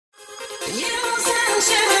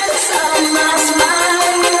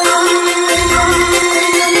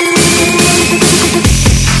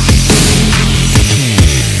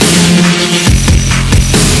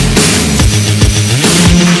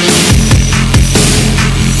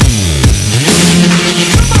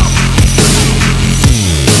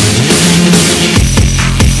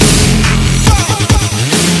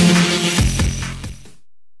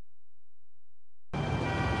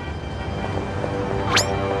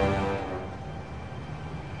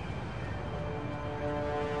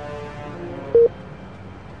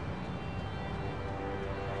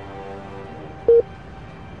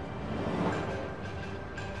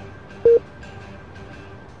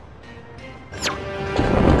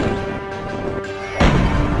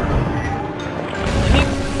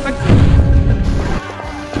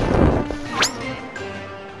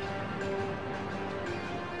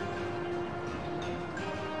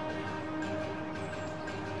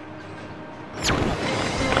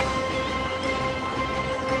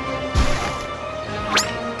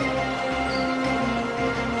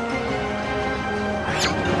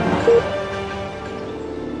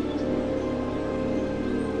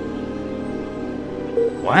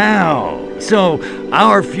Wow, so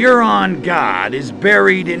our Furon god is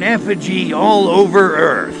buried in effigy all over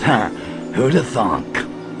Earth, huh? Who'd have thunk?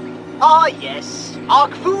 Ah yes,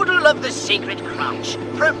 Arkfoodle of the Sacred Crouch,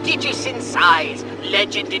 prodigious in size,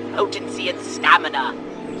 legend in potency and stamina.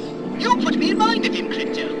 You put me in mind of him,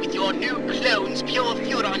 Crypto, with your new clone's pure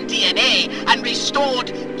Furon DNA and restored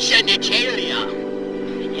genitalia.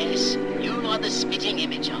 Yes, you are the spitting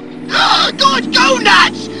image of... Good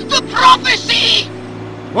gonads! The prophecy!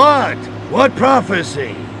 What? What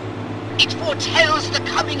prophecy? It foretells the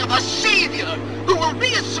coming of a savior who will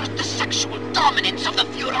reassert the sexual dominance of the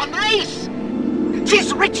Furon race.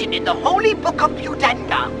 'Tis written in the holy book of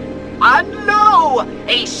Pudenda. And lo,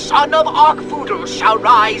 a son of Arkfoodle shall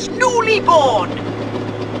rise newly born.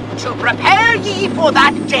 To prepare ye for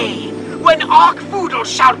that day when Arkfoodle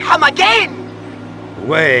shall come again.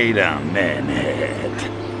 Wait a minute.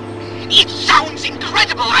 It sounds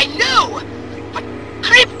incredible, I know. But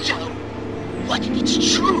Crypto, what if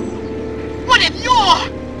it's true? What if you're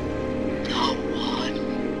the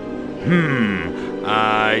one?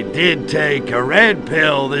 I did take a red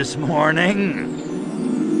pill this morning.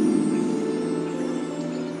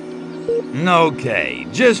 Okay,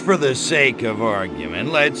 just for the sake of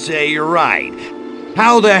argument, let's say you're right.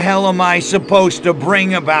 How the hell am I supposed to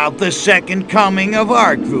bring about the second coming of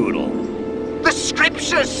Arkfoodle? The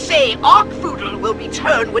scriptures say Arkfoodle will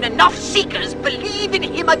return when enough seekers believe in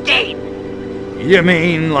him again. You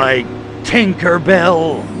mean like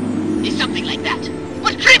Tinkerbell? It's something like that.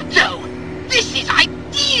 But Crypto, this is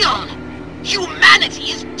ideal!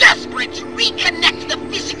 Humanity is desperate to reconnect the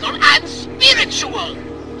physical and spiritual.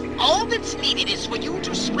 All that's needed is for you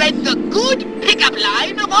to spread the good pickup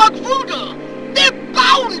line of Arkfoodle. They're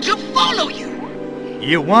bound to follow you.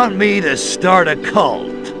 You want me to start a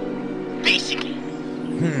cult? Basically.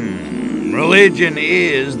 Religion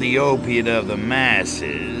is the opiate of the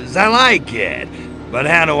masses. I like it. But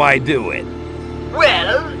how do I do it?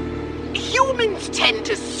 Well, humans tend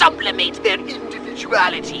to sublimate their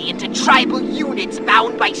individuality into tribal units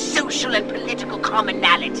bound by social and political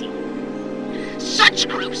commonality. Such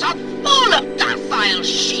groups are full of docile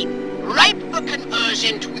sheep, ripe for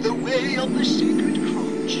conversion to the way of the Sacred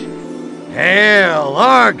Crouch. Hail,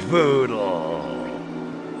 Arkfoodle!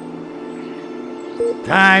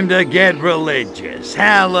 Time to get religious.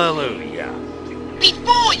 Hallelujah.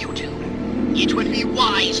 Before you do, it would be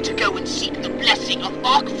wise to go and seek the blessing of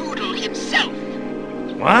Arkfoodle himself.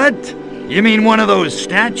 What? You mean one of those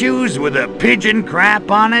statues with a pigeon crap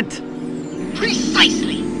on it?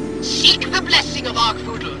 Precisely. Seek the blessing of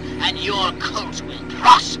Arkfoodle, and your cult will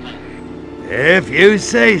prosper. If you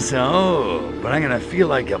say so, but I'm gonna feel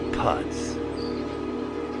like a putz.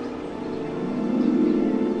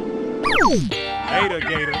 Gator,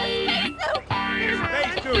 Gator.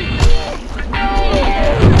 PS2.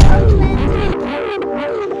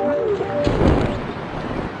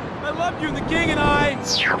 I love you, the king and I.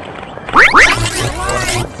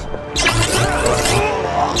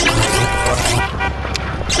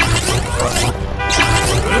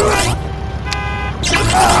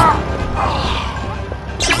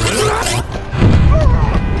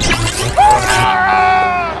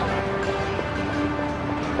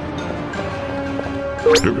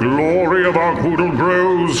 The glory of Arkfoodle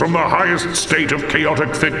grows from the highest state of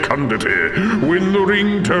chaotic fecundity. When the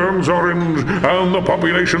ring turns orange and the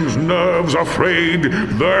population's nerves are frayed,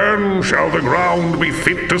 then shall the ground be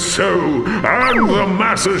fit to sow, and the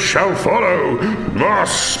masses shall follow. Thus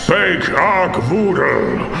spake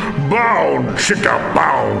Archvoodle. Bound, chicka,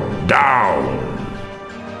 bound, down.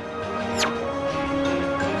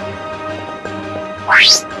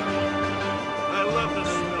 I love the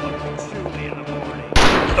smell of patchouli in the morning.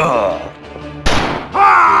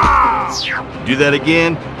 Do that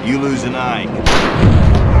again, you lose an eye.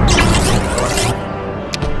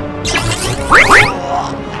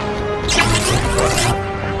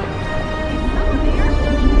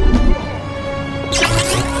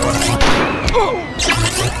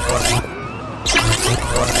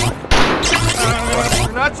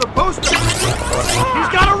 You're not supposed to. He's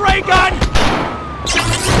got a ray gun!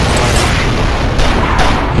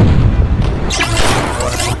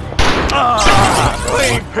 I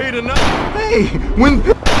ain't paid enough. Hey, when...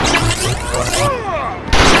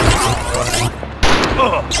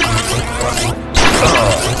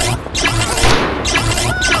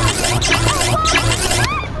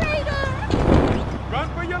 Run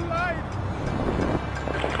for your life!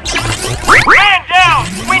 Man down!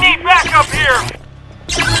 We need backup here!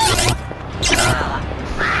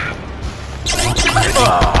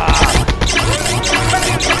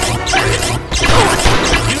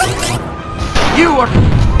 You are...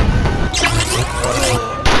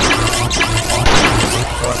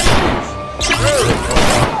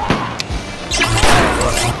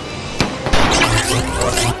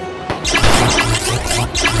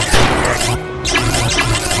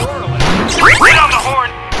 Get on the horn!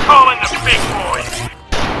 Calling the big boys!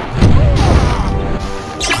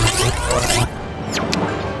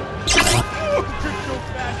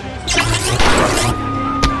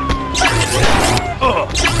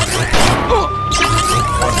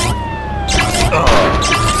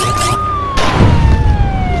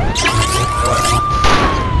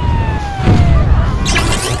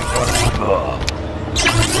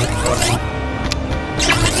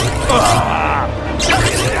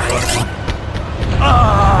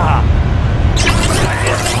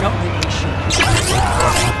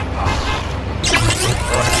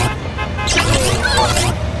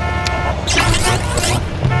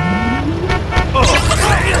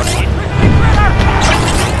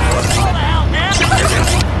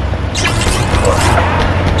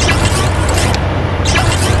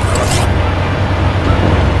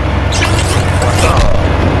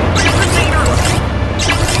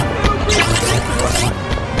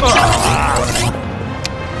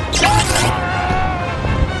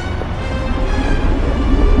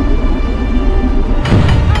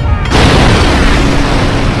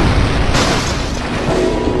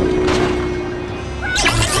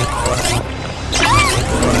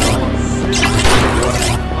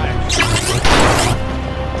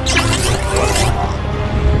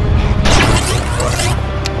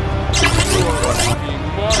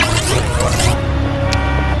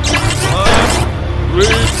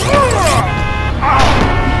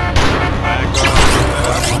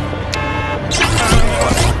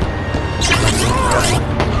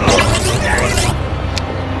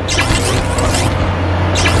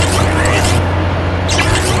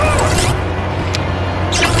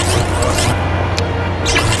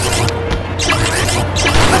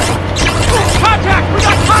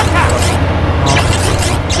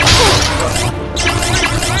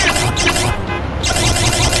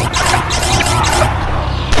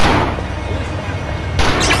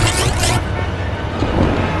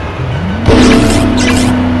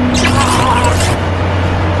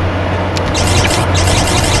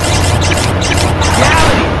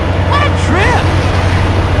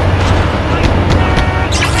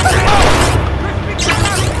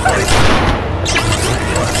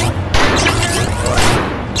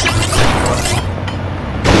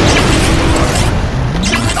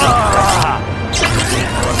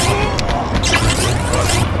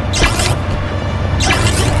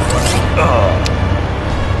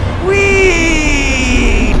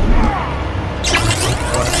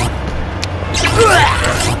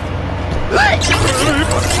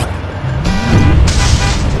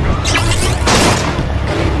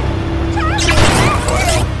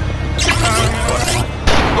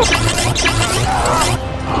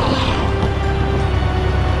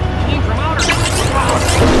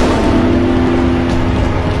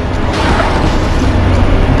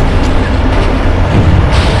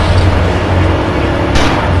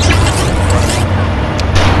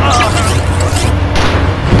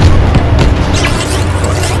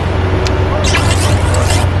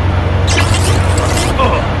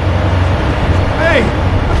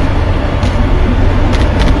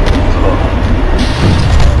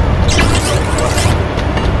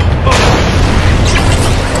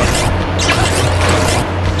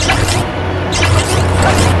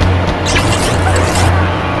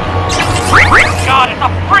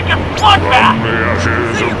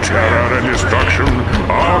 ashes of terror and destruction,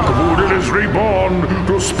 Arkvoodle is reborn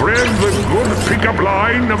to spread the good pickup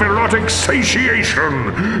line of erotic satiation.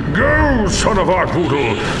 Go, son of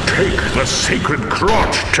Arkvoodle, take the sacred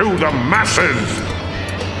crotch to the masses.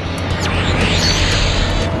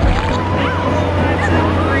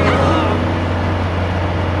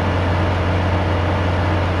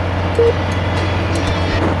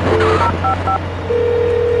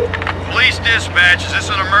 Police dispatch, is this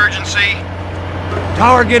an emergency?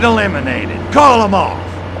 Target eliminated. Call them off.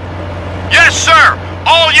 Yes, sir!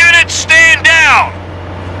 All units stand down!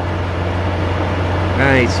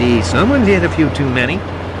 I see. Someone's had a few too many.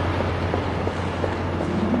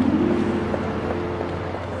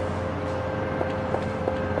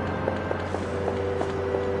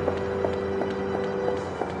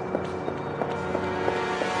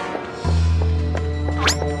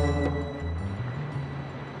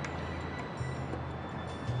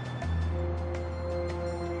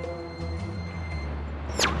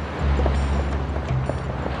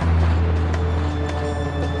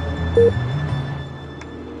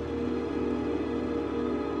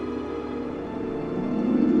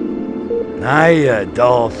 Hiya,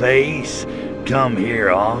 dollface. Come here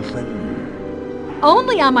often?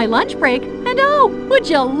 Only on my lunch break, and oh, would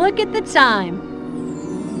you look at the time?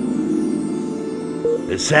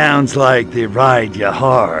 It sounds like they ride you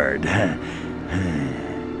hard.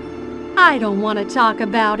 I don't want to talk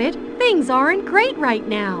about it. Things aren't great right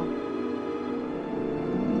now.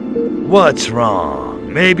 What's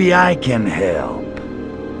wrong? Maybe I can help.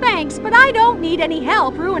 Thanks, but I don't need any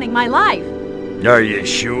help ruining my life. Are you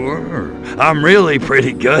sure? I'm really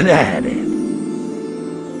pretty good at it.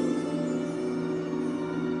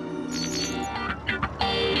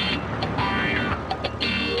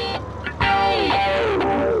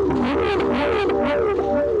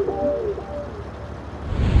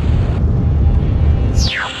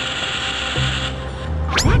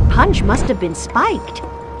 That punch must have been spiked.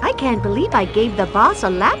 I can't believe I gave the boss a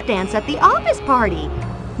lap dance at the office party.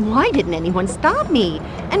 Why didn't anyone stop me?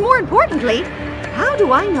 And more importantly, how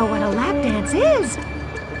do I know what a lap dance is?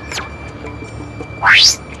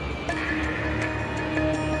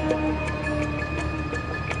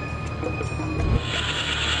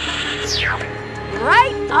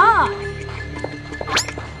 Right on!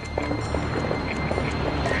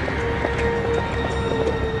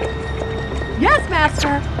 Yes,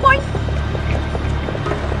 Master! Point!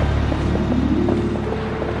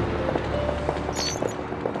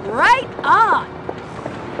 Right on!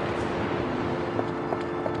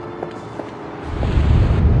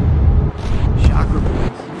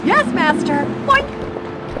 Yes, Master! Point!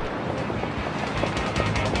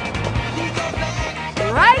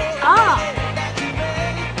 Right on!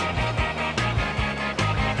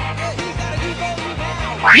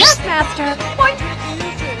 Yes, Master! Point!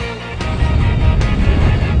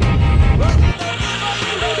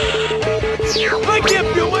 I can't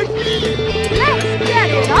feel my feet! Let's get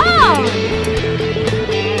it on!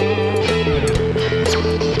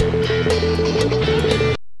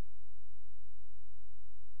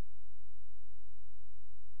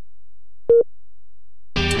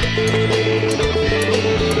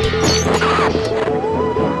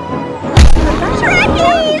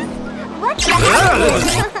 Trekkies! What's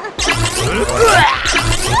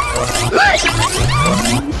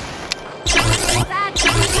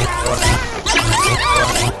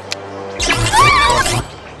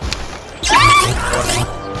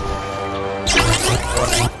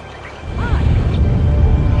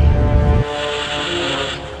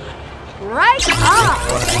Right on!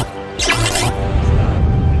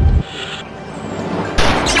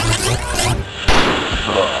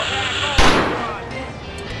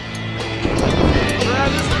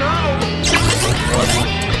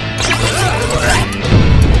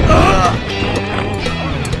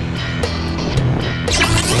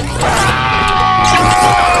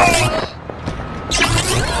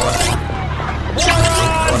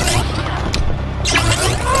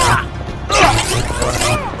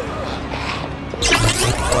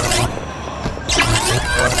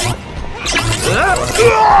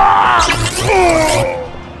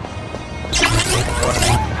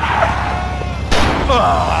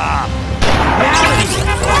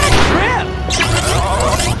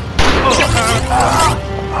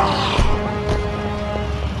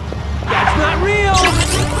 That's not real!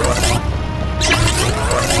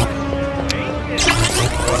 Get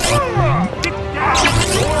down, moron!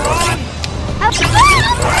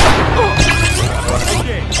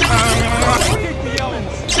 Okay, take the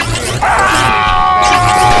elements.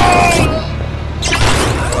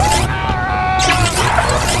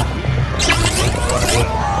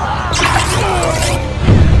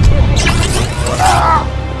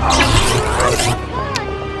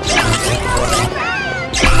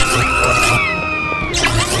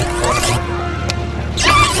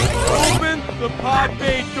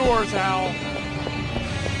 yours, Al.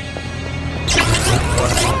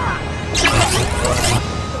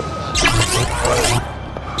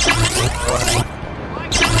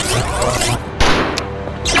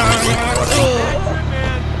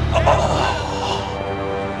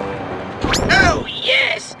 Oh,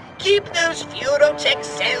 yes! Keep those Furotech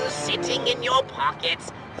cells sitting in your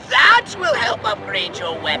pockets. That will help upgrade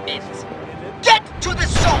your weapons. Get to the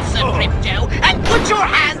saucer, Crypto, and put your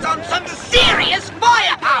hands on some serious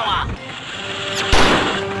firepower!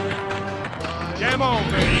 Game on,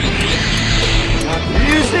 baby.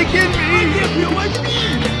 Music in me!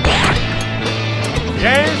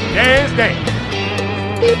 Yes.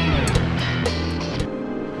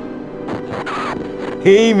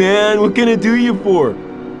 Hey man, what can I do you for?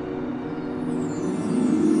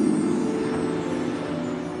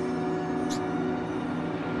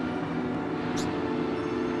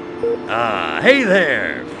 Hey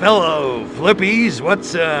there, fellow flippies.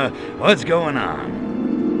 What's going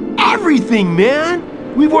on? Everything,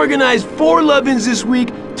 man! We've organized 4 love-ins this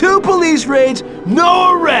week, 2 police raids,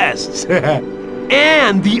 no arrests!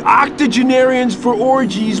 And the octogenarians for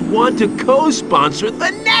orgies want to co-sponsor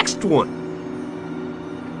the next one!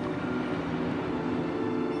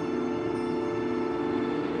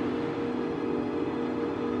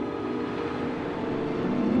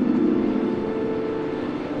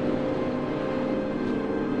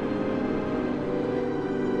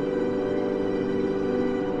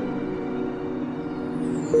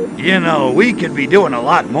 You know, we could be doing a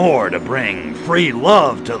lot more to bring free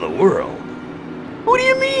love to the world. What do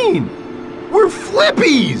you mean? We're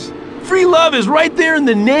flippies! Free love is right there in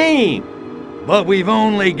the name! But we've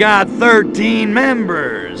only got 13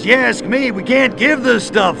 members. You ask me, we can't give this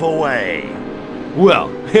stuff away.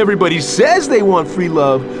 Well, everybody says they want free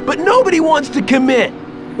love, but nobody wants to commit.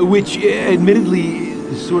 Which, admittedly,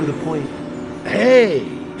 is sort of the point. Hey,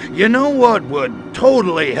 you know what would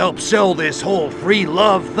totally help sell this whole free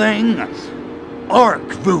love thing? Arc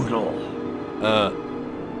Voodle.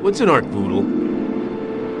 What's an Arc Voodle?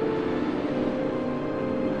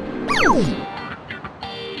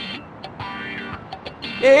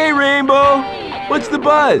 Hey, Rainbow! What's the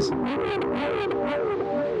buzz?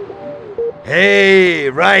 Hey,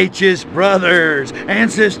 righteous brothers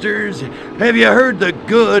and sisters, have you heard the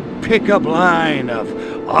good pickup line of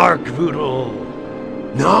Arc Voodle?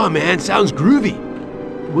 Nah, man, sounds groovy.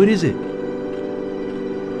 What is it?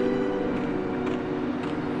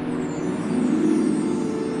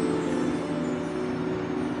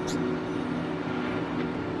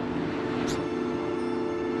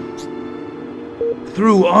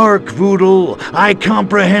 Through Arc Voodle, I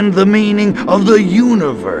comprehend the meaning of the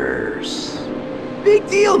universe. Big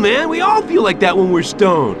deal, man. We all feel like that when we're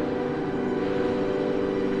stoned.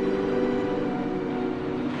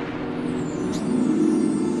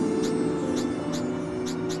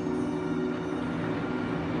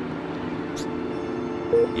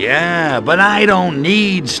 Yeah, but I don't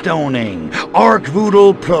need stoning. Arc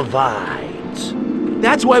Voodle provides.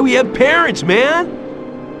 That's why we have parents, man.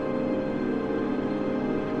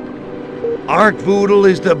 Arc Voodle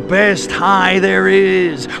is the best high there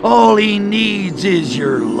is. All he needs is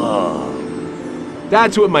your love.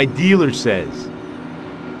 That's what my dealer says.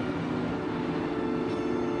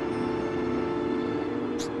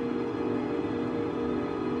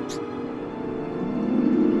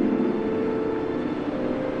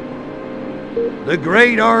 The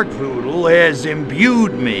great Arc Voodle has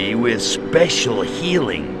imbued me with special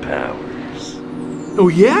healing powers. Oh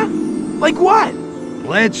yeah? Like what?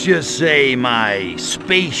 Let's just say my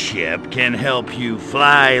spaceship can help you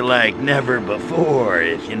fly like never before,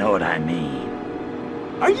 if you know what I mean.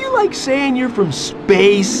 Are you like saying you're from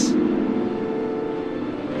space?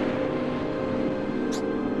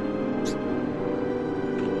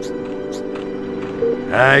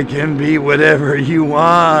 I can be whatever you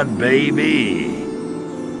want, baby.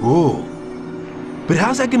 Whoa. But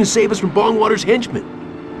how's that gonna save us from Bongwater's henchmen?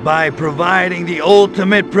 By providing the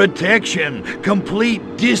ultimate protection, complete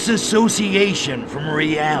disassociation from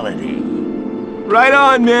reality. Right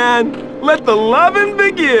on, man. Let the lovin'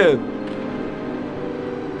 begin.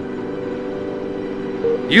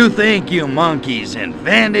 You think you monkeys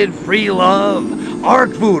invented free love? Arc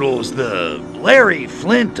Voodle's the Larry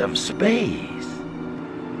Flint of space.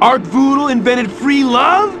 Arc Voodle invented free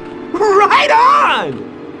love? Right on!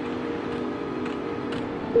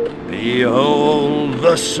 Behold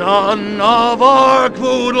the son of Arc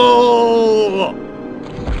Voodle!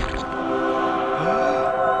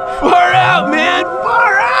 Far out, man!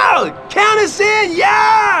 Far out! Count us in,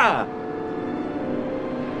 yeah!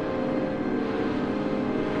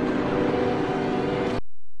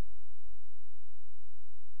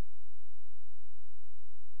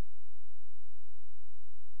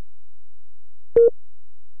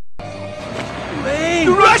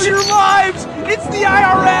 Hush your lives! It's the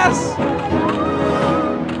IRS!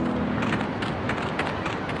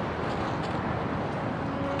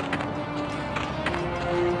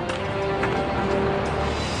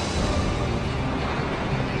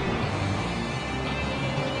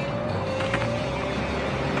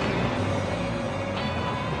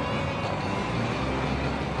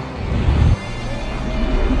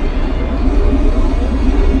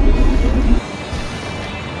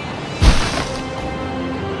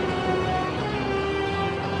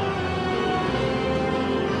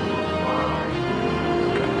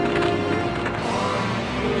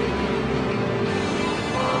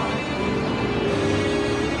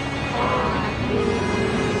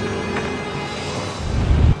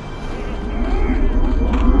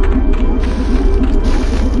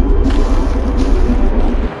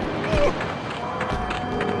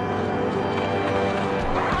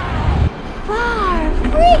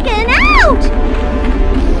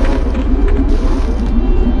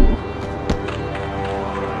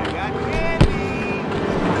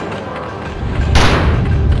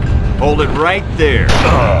 Hold it right there.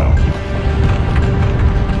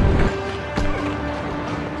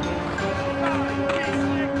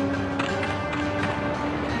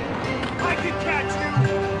 I can catch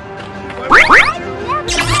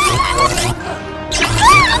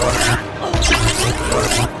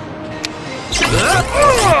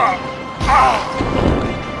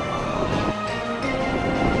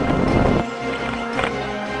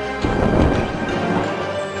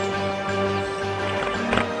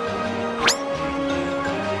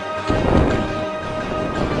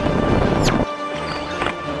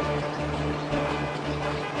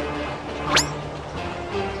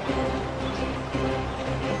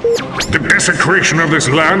The desecration of this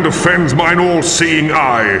land offends mine all-seeing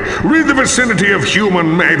eye. Rid the vicinity of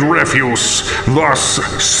human-made refuse. Thus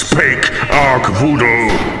spake Ark-Voodle.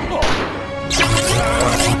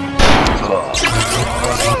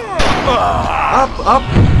 Up.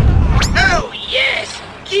 Oh, yes!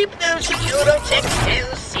 Keep those Eurotech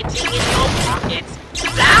cells sitting in your pockets.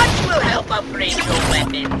 That will help upgrade your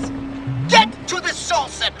weapons. Get to the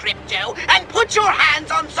saucer, Crypto, and put your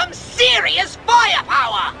hands on some serious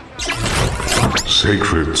firepower!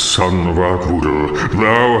 Sacred son of Ark-Voodle,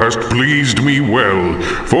 thou hast pleased me well.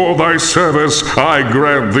 For thy service, I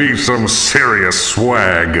grant thee some serious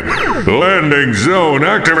swag. Landing zone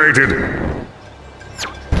activated.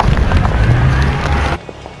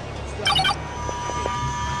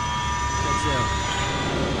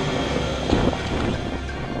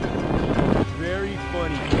 Very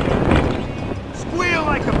funny. Squeal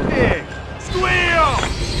like a pig! Squeal!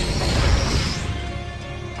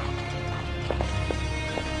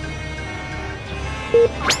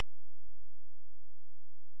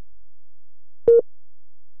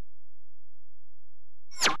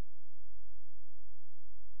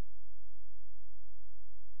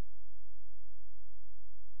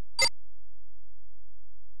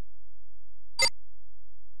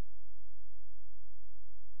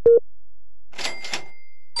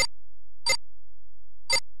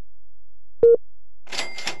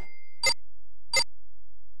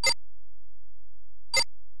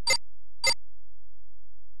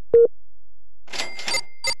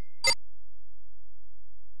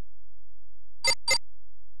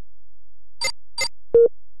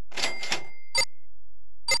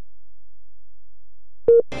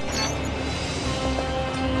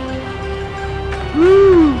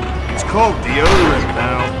 It's called deodorant,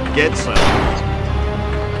 pal. Get some.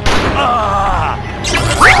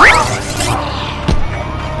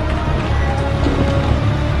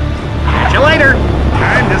 Catch you later.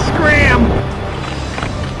 Time to scram.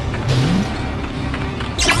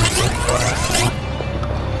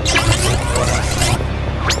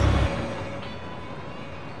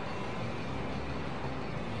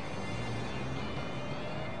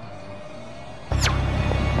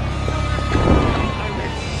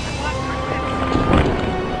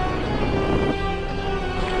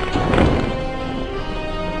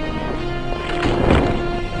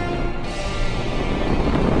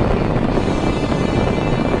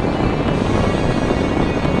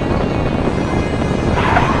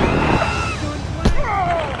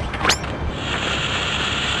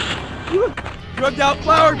 Drugged out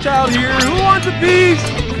flower child here. Who wants a piece?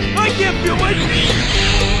 I can't feel my feet.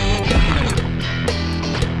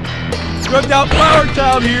 Drugged out flower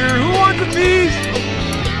child here. Who wants a piece?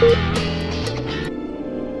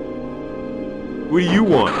 What do you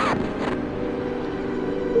want?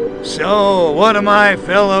 So, what have my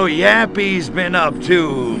fellow yappies been up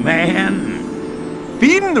to, man?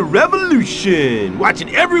 Feeding the revolution.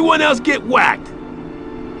 Watching everyone else get whacked.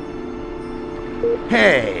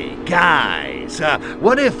 Hey, guys,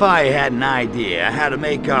 what if I had an idea how to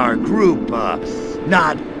make our group,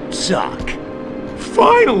 not suck?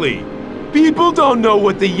 Finally! People don't know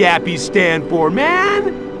what the Yappies stand for,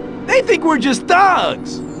 man! They think we're just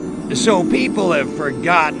thugs! So people have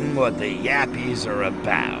forgotten what the Yappies are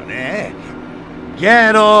about, eh?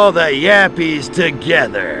 Get all the Yappies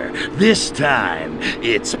together. This time,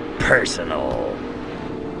 it's personal.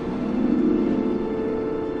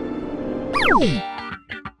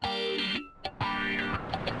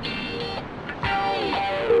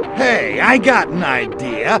 Hey, I got an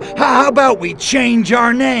idea. How about we change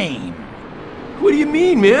our name? What do you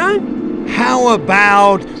mean, man? How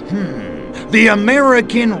about, the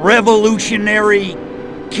American Revolutionary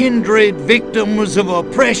Kindred Victims of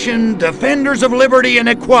Oppression, Defenders of Liberty and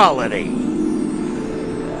Equality?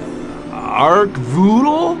 Ark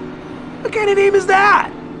Voodle? What kind of name is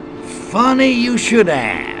that? Funny you should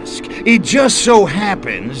ask. It just so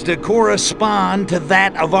happens to correspond to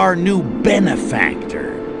that of our new benefactor.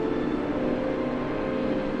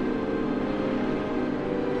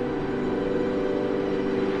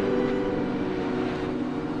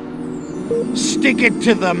 Stick it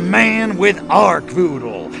to the man with Ark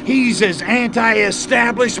Voodle. He's as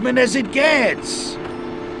anti-establishment as it gets.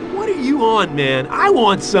 What are you on, man? I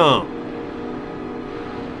want some.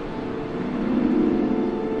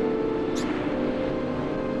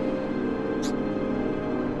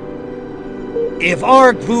 If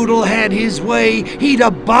Ark Voodle had his way, he'd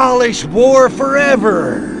abolish war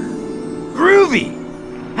forever. Groovy!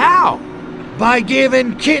 How? By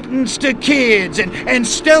giving kittens to kids and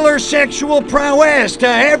stellar sexual prowess to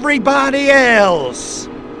everybody else.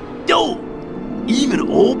 Yo! Even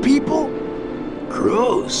old people?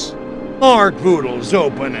 Gross. Ark Voodle's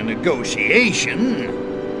open to negotiation.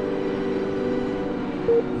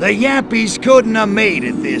 The Yappies couldn't have made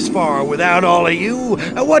it this far without all of you.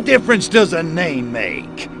 What difference does a name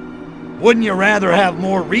make? Wouldn't you rather have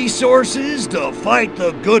more resources to fight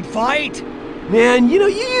the good fight? Man, you know,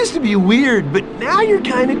 you used to be weird, but now you're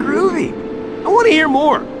kind of groovy. I want to hear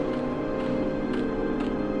more.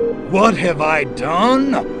 What have I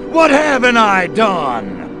done? What haven't I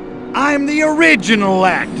done? I'm the original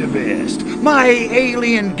activist. My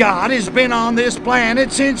alien god has been on this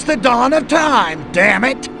planet since the dawn of time, damn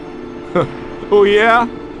it! Oh yeah?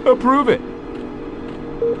 Approve it.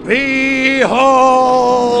 Behold!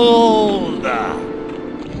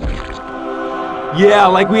 Yeah,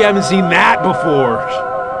 like we haven't seen that before.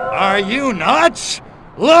 Are you nuts?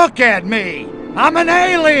 Look at me! I'm an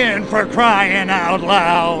alien, for crying out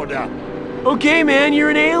loud! Okay, man, you're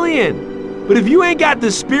an alien. But if you ain't got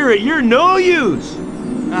the spirit, you're no use.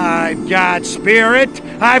 I've got spirit.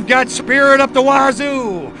 I've got spirit up the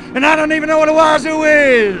wazoo. And I don't even know what a wazoo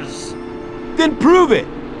is. Then prove it.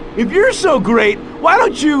 If you're so great, why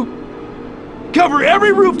don't you cover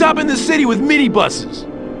every rooftop in the city with minibuses?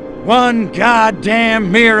 One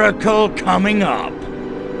goddamn miracle coming up.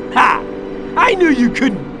 Ha! I knew you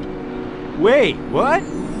couldn't. Wait, what?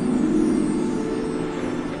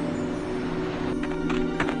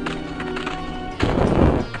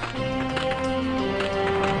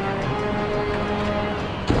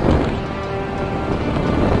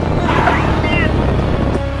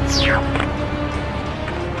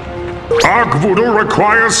 Ark Voodle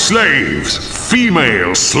requires slaves.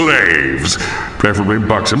 Female slaves. Preferably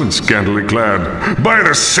buxom and scantily clad. By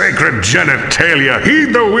the sacred genitalia,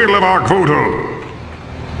 heed the will of Ark Voodle.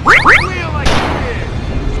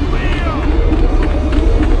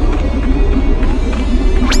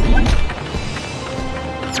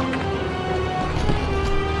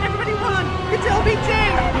 Everybody run! It's LBJ!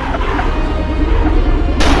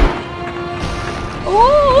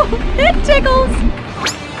 Ooh, it tickles!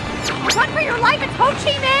 Run for your life, it's Ho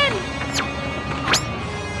Chi Minh!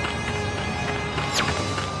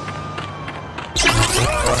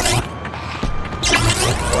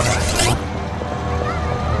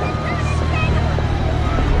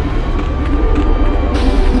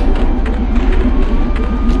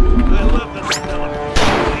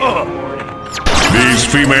 These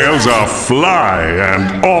females are fly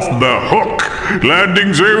and off the hook.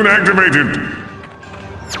 Landing zone activated.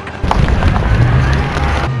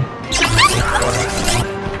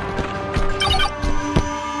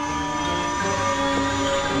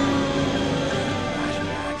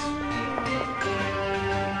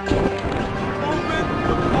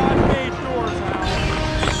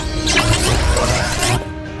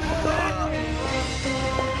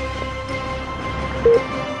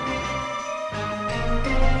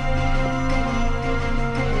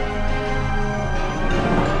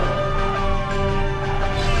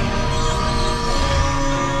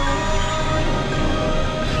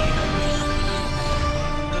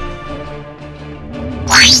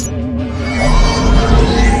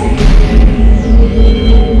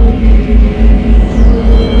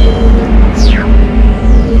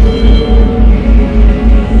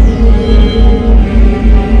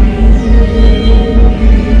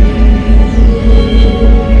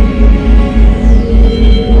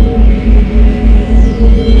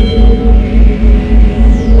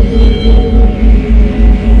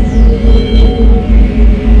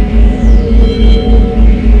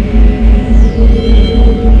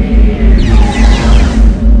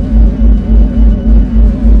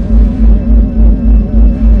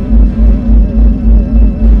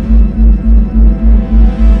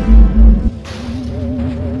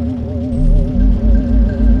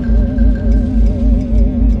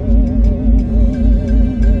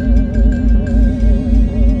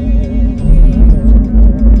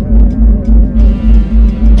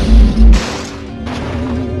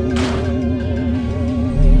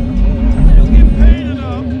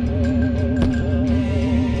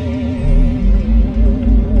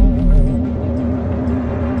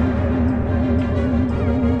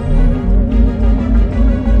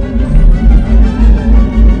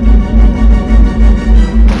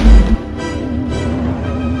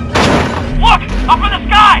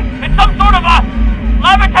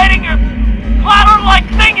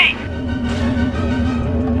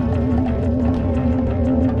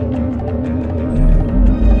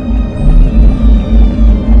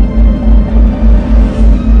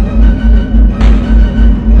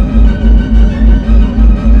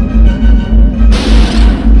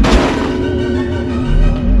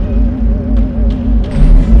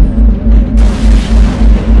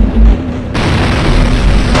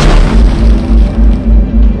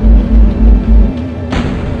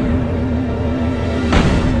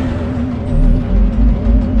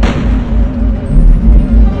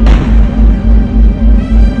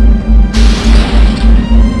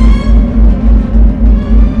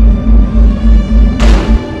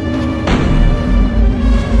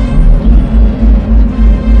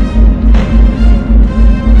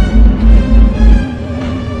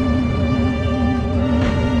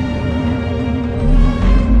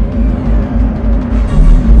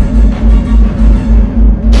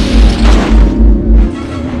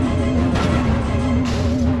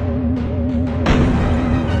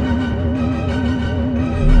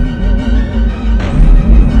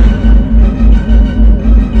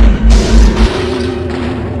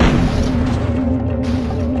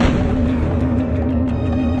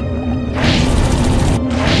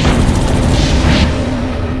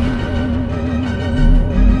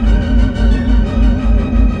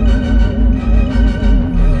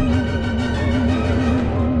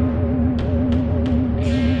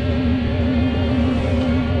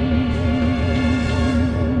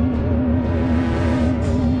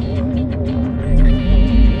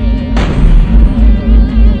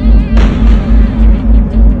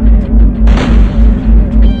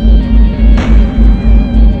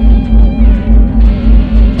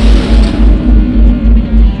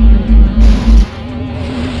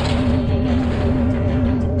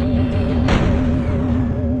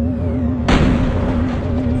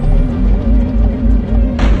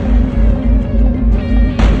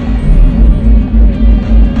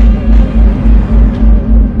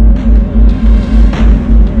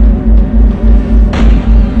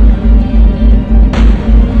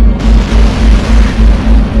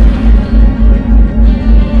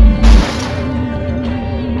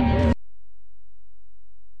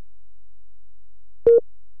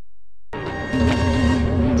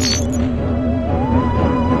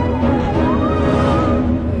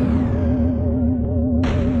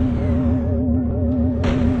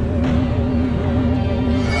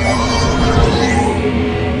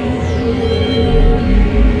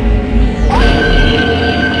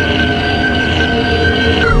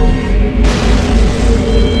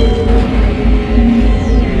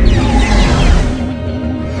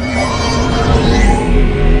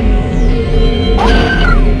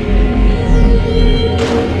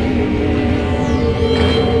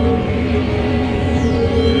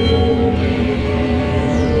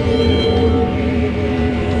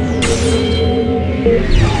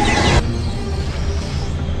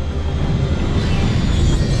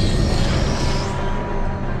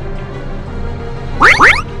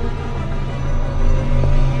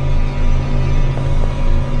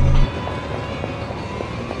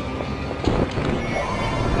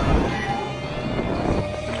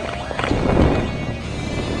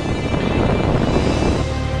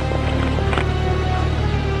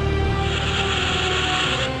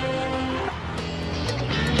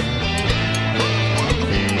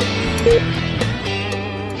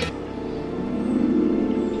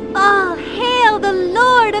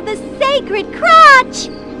 much.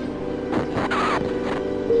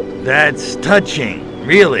 That's touching,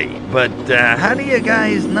 really. But how do you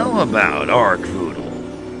guys know about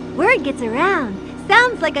Arkvoodle? Word gets around.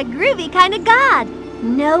 Sounds like a groovy kind of god.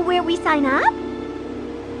 Know where we sign up?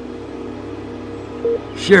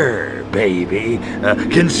 Sure, baby.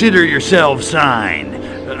 Consider yourself signed.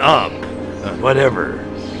 Up. Whatever.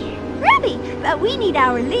 Groovy, but we need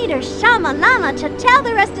our leader, Shama Lama, to tell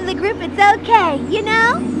the rest of the group it's okay, you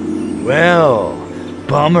know? Well,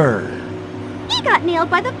 bummer. He got nailed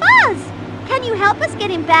by the buzz. Can you help us get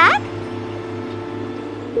him back?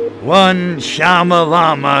 One Shama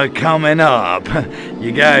Lama coming up.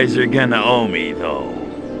 You guys are gonna owe me, though.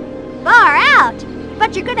 Far out.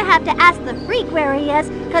 But you're gonna have to ask the freak where he is,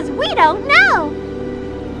 because we don't know.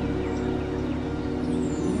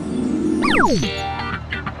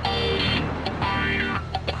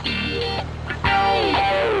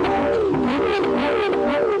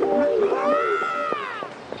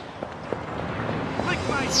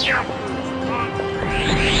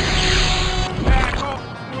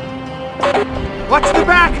 Watch the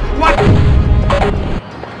back! What?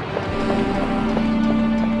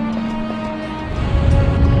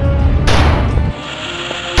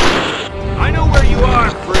 I know where you are,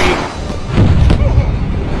 freak!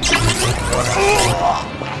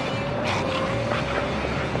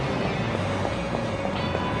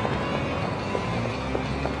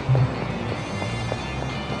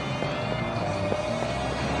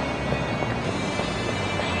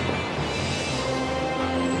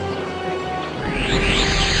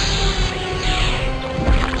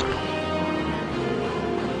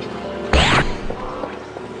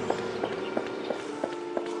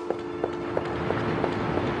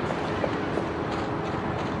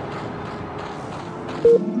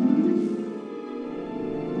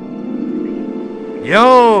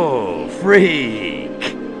 Yo,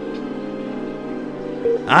 freak!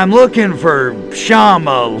 I'm looking for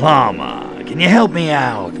Shama Lama. Can you help me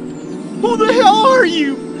out? Who the hell are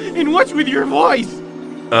you? And what's with your voice?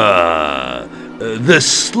 The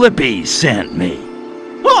Slippy sent me.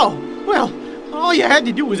 Oh, well, all you had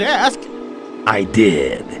to do was ask. I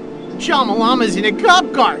did. Shama Lama's in a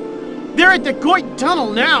cop car. They're at the Coit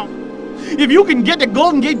Tunnel now. If you can get to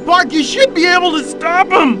Golden Gate Park, you should be able to stop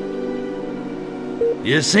them.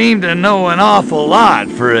 You seem to know an awful lot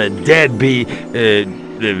for a deadbeat,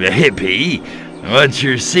 hippie. What's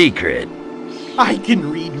your secret? I can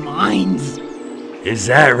read minds. Is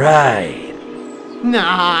that right?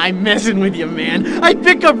 Nah, I'm messing with you, man. I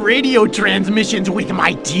pick up radio transmissions with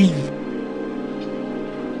my teeth.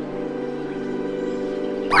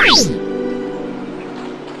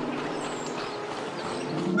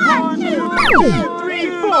 One, two, three,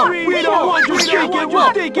 four. We don't want you to take it.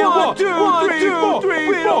 We'll take it. 1, 2, 3, 4.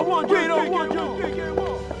 We don't want you to take it.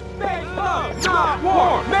 Make love, not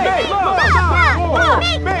war. Make love, not war.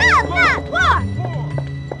 Make love, not war.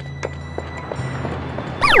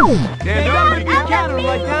 Stand up and get counted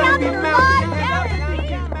like that and be mounted.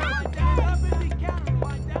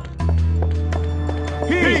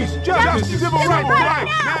 Peace, justice, civil rights,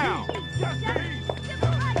 now.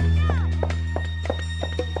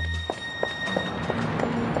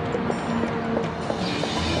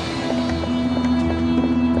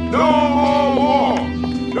 No more war!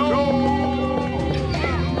 No more!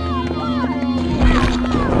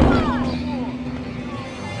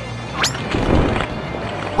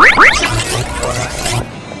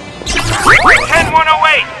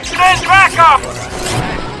 10-108! Stand back up!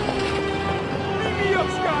 Leave me up,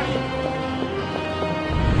 Scotty!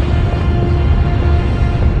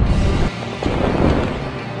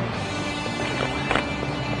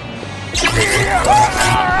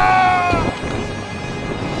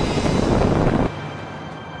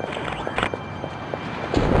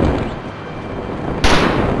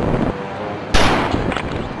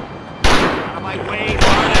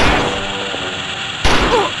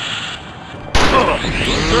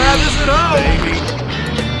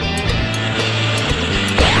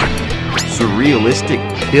 Surrealistic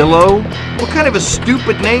pillow? What kind of a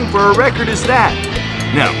stupid name for a record is that?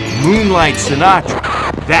 Now, Moonlight Sinatra,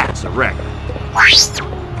 that's a record.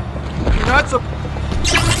 That's a...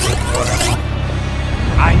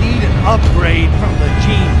 I need an upgrade from the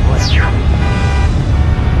gene player.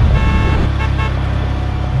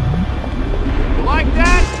 Like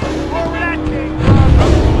that? Over that thing!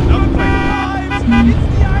 Another place. It's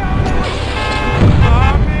the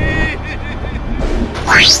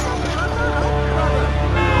IRS!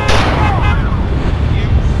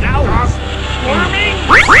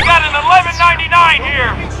 We got an 1199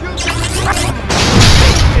 here!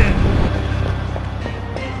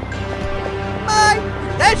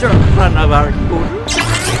 That's a son of our good.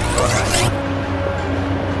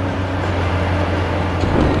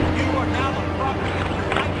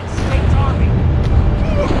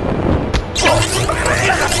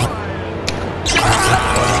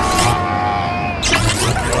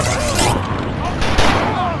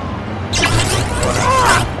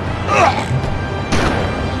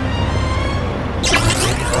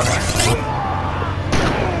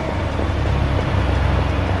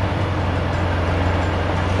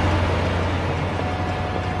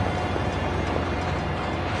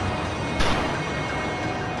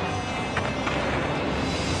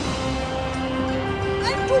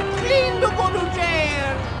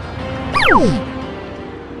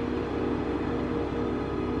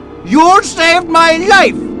 You saved my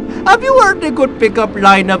life! Have you heard the good pickup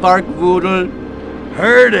line of Ark Voodle?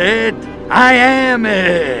 Heard it. I am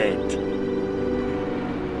it.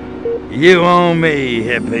 You owe me,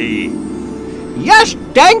 hippie. Yes,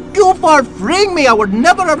 thank you for freeing me. I would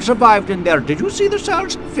never have survived in there. Did you see the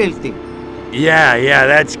cells? Filthy. Yeah,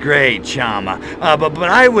 that's great, Chama. But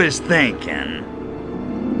I was thinking...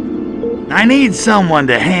 I need someone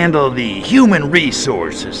to handle the human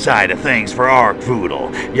resources side of things for Ark Voodle.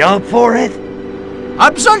 You up for it?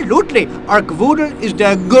 Absolutely. Ark Voodle is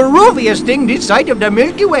the grooviest thing this side of the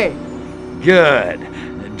Milky Way. Good.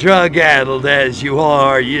 Drug-addled as you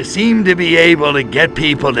are, you seem to be able to get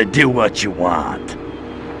people to do what you want.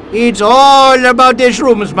 It's all about the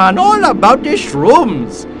shrooms, man. All about the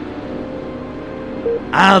shrooms.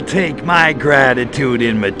 I'll take my gratitude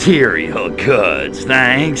in material goods,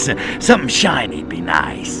 thanks. Something shiny'd be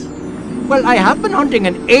nice. Well, I have been hunting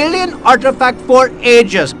an alien artifact for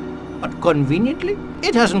ages, but conveniently,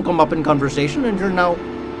 it hasn't come up in conversation until now.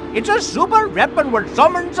 It's a super weapon which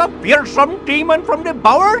summons a fearsome demon from the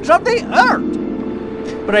bowels of the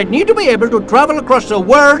earth. But I'd need to be able to travel across the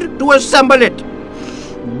world to assemble it.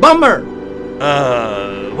 Bummer.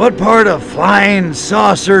 What part of flying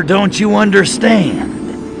saucer don't you understand?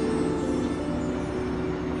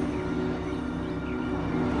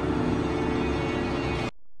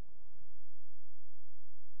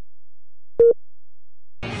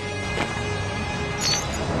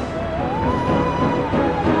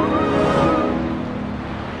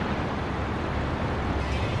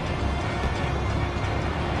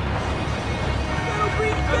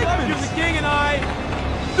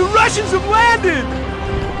 The Russians have landed!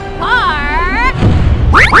 Mark!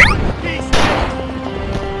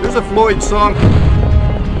 There's a Floyd song.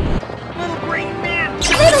 Little green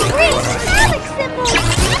phallic symbol!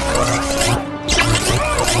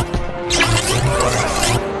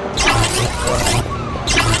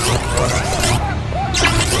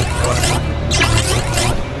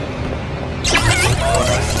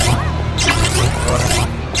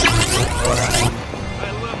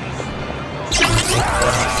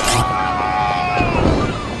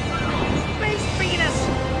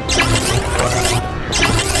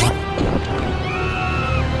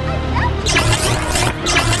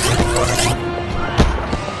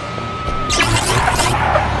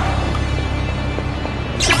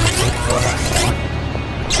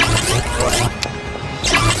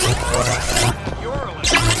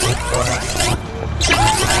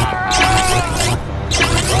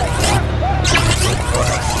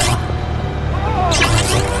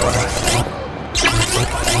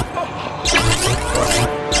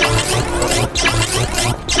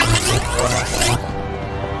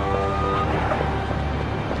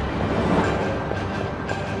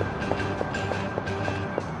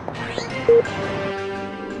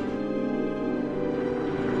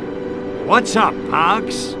 What's up,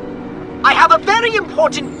 Pox? I have a very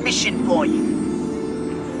important mission for you.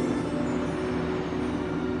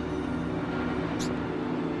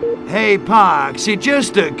 Hey, Pox, it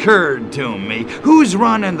just occurred to me, who's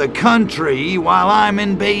running the country while I'm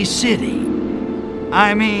in Bay City?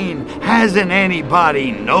 I mean, hasn't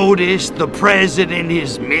anybody noticed the president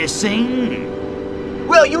is missing?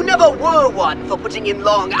 Well, you never were one for putting in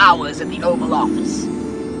long hours at the Oval Office.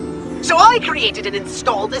 So I created and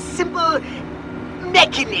installed a simple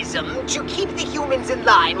mechanism to keep the humans in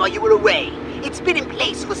line while you were away. It's been in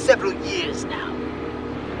place for several years now.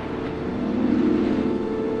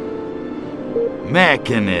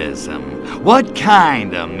 Mechanism? What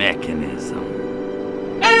kind of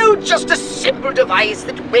mechanism? Oh, just a simple device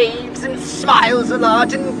that waves and smiles a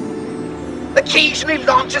lot and occasionally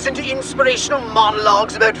launches into inspirational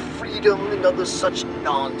monologues about freedom and other such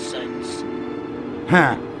nonsense.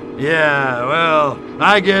 Huh. Yeah, well,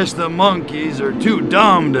 I guess the monkeys are too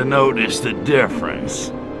dumb to notice the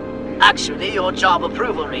difference. Actually, your job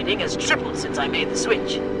approval rating has tripled since I made the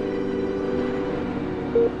switch.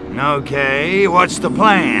 Okay, what's the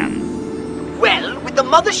plan? Well, with the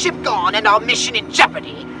mothership gone and our mission in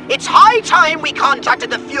jeopardy, it's high time we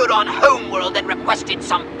contacted the Furon homeworld and requested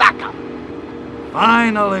some backup.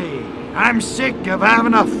 Finally! I'm sick of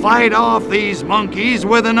having to fight off these monkeys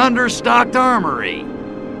with an understocked armory.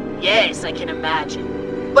 Yes, I can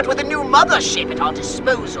imagine. But with a new mothership at our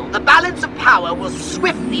disposal, the balance of power will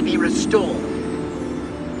swiftly be restored.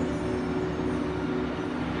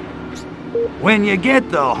 When you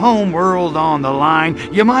get the homeworld on the line,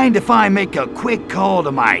 you mind if I make a quick call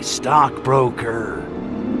to my stockbroker?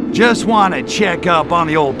 Just want to check up on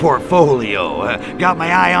the old portfolio. Got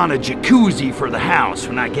my eye on a jacuzzi for the house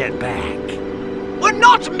when I get back. We're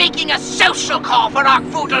not making a social call for our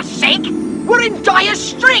Voodle's sake! We're in dire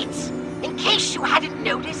straits! In case you hadn't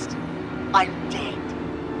noticed, I'm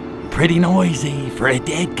dead. Pretty noisy for a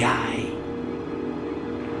dead guy.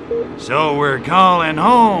 So we're calling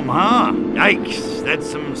home, huh? Yikes, that's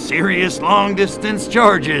some serious long-distance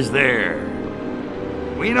charges there.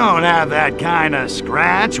 We don't have that kind of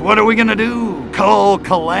scratch. What are we gonna do? Call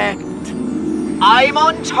collect? I'm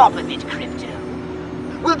on top of it, Crypto.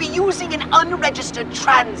 We'll be using an unregistered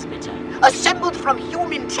transmitter, assembled from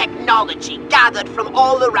human technology gathered from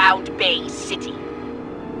all around Bay City.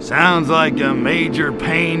 Sounds like a major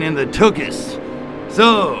pain in the tuchus.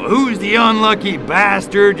 So, who's the unlucky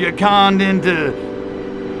bastard you conned into...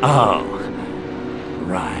 Oh,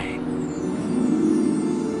 right.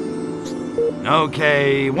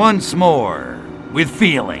 Okay, once more, with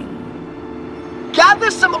feeling.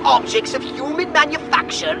 Gather some objects of human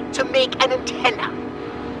manufacture to make an antenna.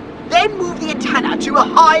 Then move the antenna to a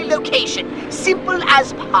high location, simple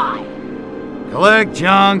as pie. Collect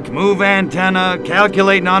junk, move antenna,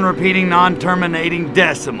 calculate non-repeating, non-terminating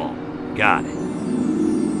decimal. Got it.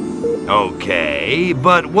 Okay,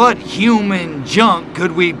 but what human junk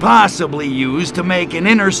could we possibly use to make an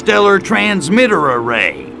interstellar transmitter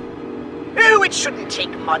array? Oh, it shouldn't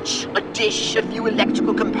take much. A dish, a few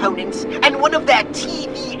electrical components, and one of their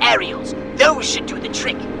TV aerials. Those should do the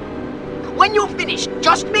trick. When you're finished,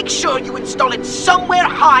 just make sure you install it somewhere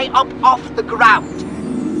high up off the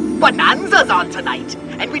ground. Bonanza's on tonight,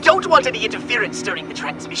 and we don't want any interference during the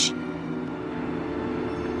transmission.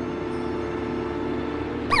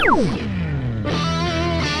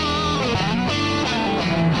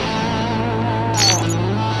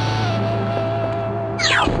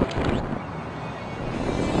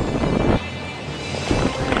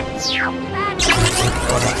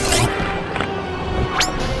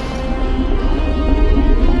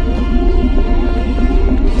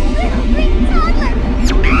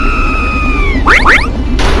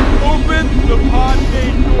 Open the pod bay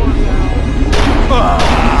door now.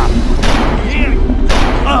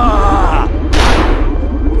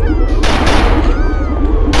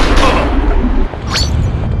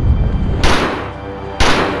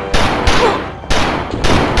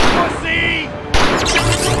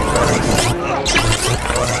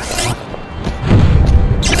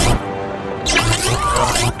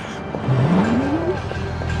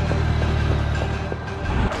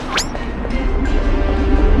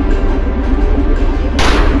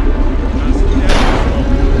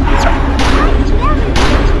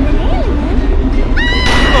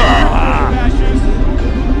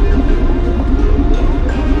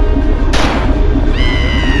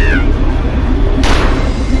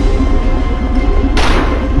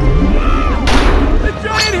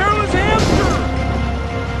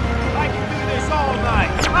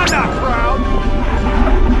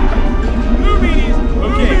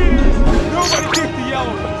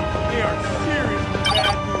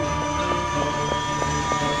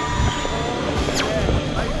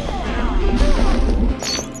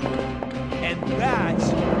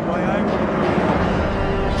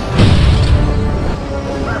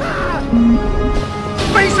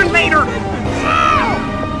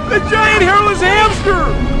 The giant hairless hamster!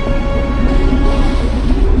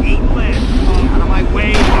 Eat left. Out of my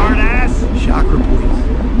way, hard ass. Chakra, please.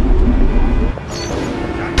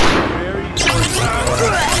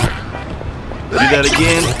 Do that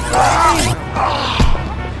again.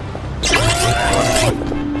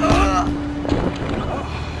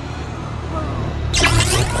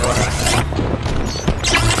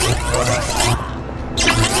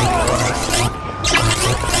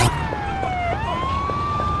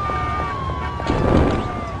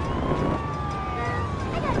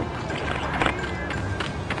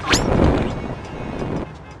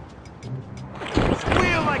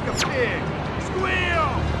 Squeal like a pig. Squeal!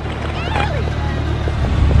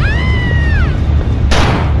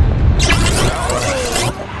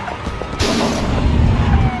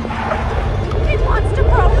 It wants to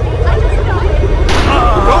probe me. I just know it.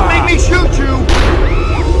 Don't make me shoot you!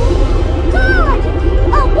 God!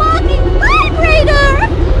 A walking vibrator!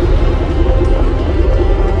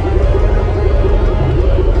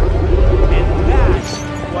 And that's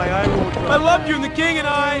why I won't. I love you and the king and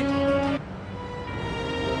I.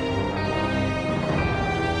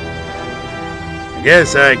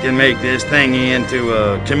 Guess I can make this thingy into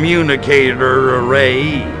a communicator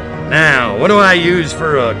array. Now, what do I use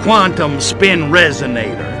for a quantum spin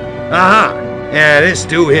resonator? Aha! Yeah, this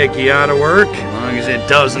doohickey ought to work, as long as it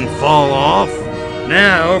doesn't fall off.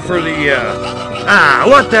 Now for the,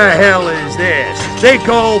 what the hell is this? They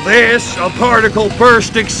call this a particle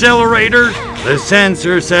burst accelerator? The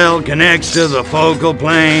sensor cell connects to the focal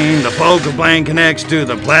plane connects to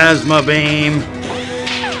the plasma beam.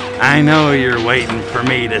 I know you're waiting for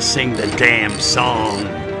me to sing the damn song,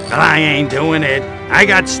 but I ain't doing it. I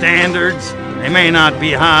got standards. They may not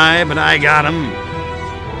be high, but I got them.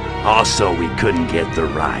 Also, we couldn't get the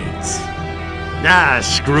rights.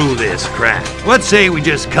 Screw this crap. Let's say we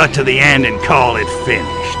just cut to the end and call it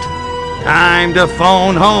finished. Time to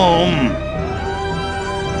phone home.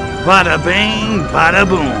 Bada bing, bada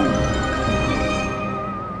boom.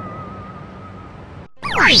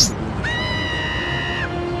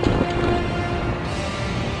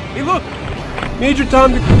 Hey, look! Major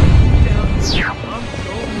Tom...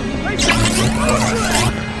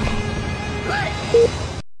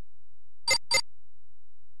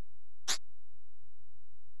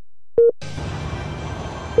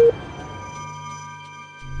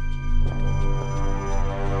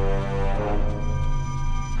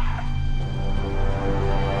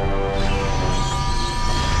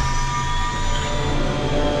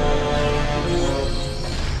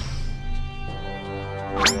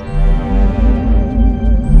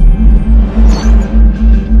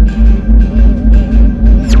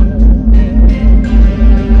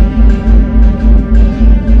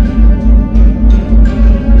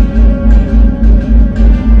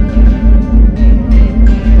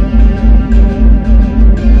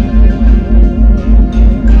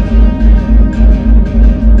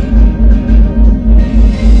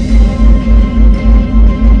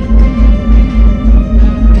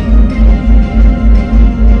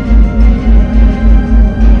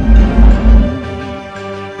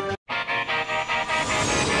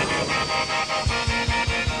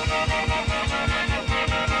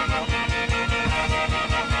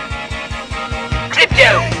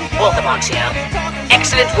 Orthodox here.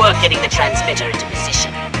 Excellent work getting the transmitter into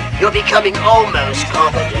position. You're becoming almost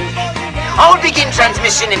competent. I'll begin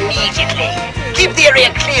transmission immediately. Keep the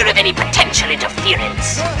area clear of any potential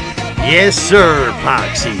interference. Yes, sir,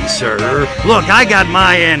 Poxy, sir. Look, I got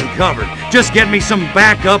my end covered. Just get me some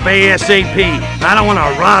backup ASAP. I don't want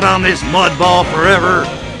to rot on this mud ball forever.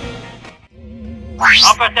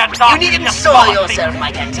 You needn't soil yourself, my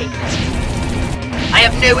antagonist. I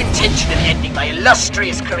have no intention of ending my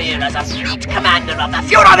illustrious career as a fleet commander of the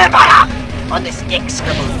Furon Empire on this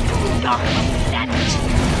execrable boondoggle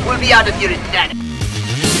planet. We'll be out of your inanimate.